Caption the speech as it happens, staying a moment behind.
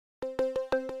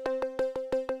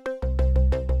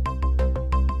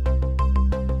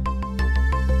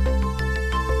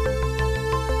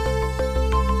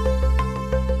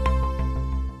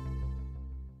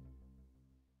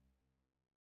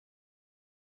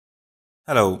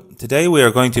Hello, today we are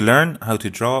going to learn how to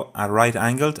draw a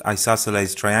right-angled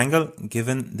isosceles triangle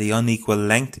given the unequal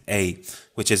length A,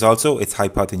 which is also its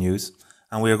hypotenuse.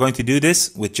 And we are going to do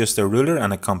this with just a ruler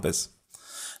and a compass.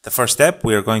 The first step,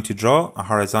 we are going to draw a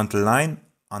horizontal line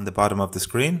on the bottom of the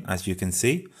screen, as you can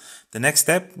see. The next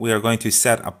step, we are going to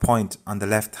set a point on the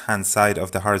left-hand side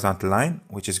of the horizontal line,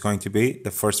 which is going to be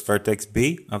the first vertex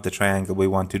B of the triangle we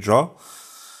want to draw.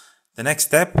 The next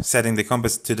step, setting the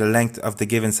compass to the length of the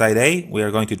given side A, we are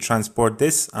going to transport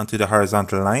this onto the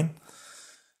horizontal line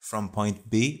from point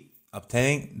B,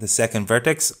 obtaining the second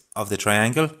vertex of the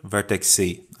triangle, vertex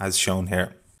C, as shown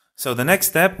here. So the next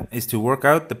step is to work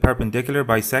out the perpendicular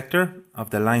bisector of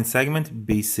the line segment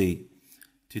BC.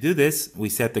 To do this, we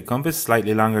set the compass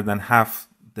slightly longer than half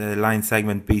the line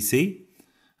segment BC,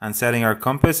 and setting our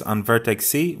compass on vertex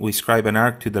C, we scribe an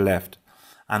arc to the left.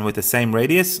 And with the same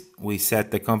radius, we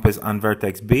set the compass on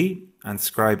vertex B and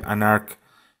scribe an arc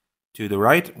to the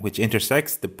right, which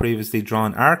intersects the previously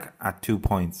drawn arc at 2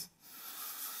 points.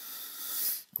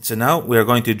 So now we are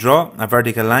going to draw a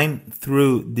vertical line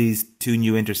through these two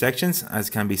new intersections, as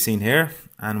can be seen here,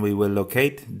 and we will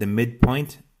locate the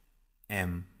midpoint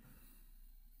M,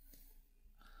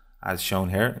 as shown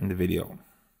here in the video.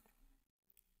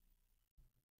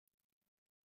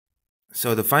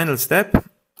 So the final step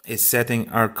is setting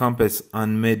our compass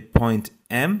on midpoint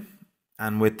M,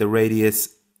 and with the radius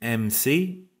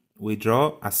MC, we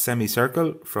draw a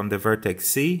semicircle from the vertex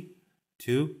C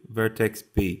to vertex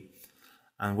B.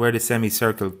 And where the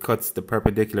semicircle cuts the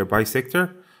perpendicular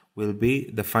bisector will be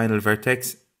the final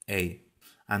vertex A.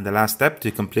 And the last step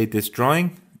to complete this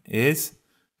drawing is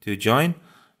to join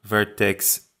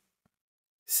vertex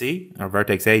C, or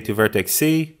vertex A to vertex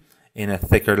C, in a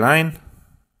thicker line.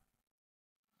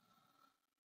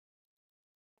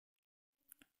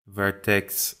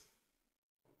 Vertex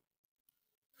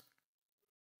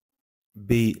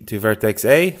B to vertex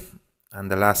A, and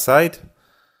the last side,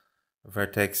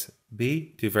 vertex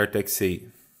B to vertex C.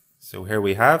 So here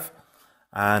we have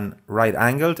an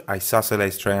right-angled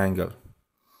isosceles triangle.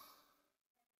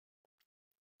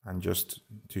 And just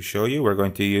to show you, we're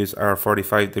going to use our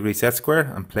 45-degree set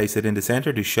square and place it in the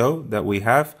center to show that we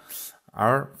have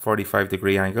our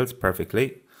 45-degree angles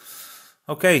perfectly.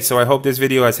 Okay, so I hope this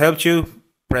video has helped you.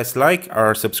 Press like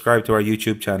or subscribe to our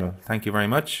YouTube channel. Thank you very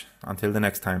much. Until the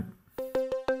next time.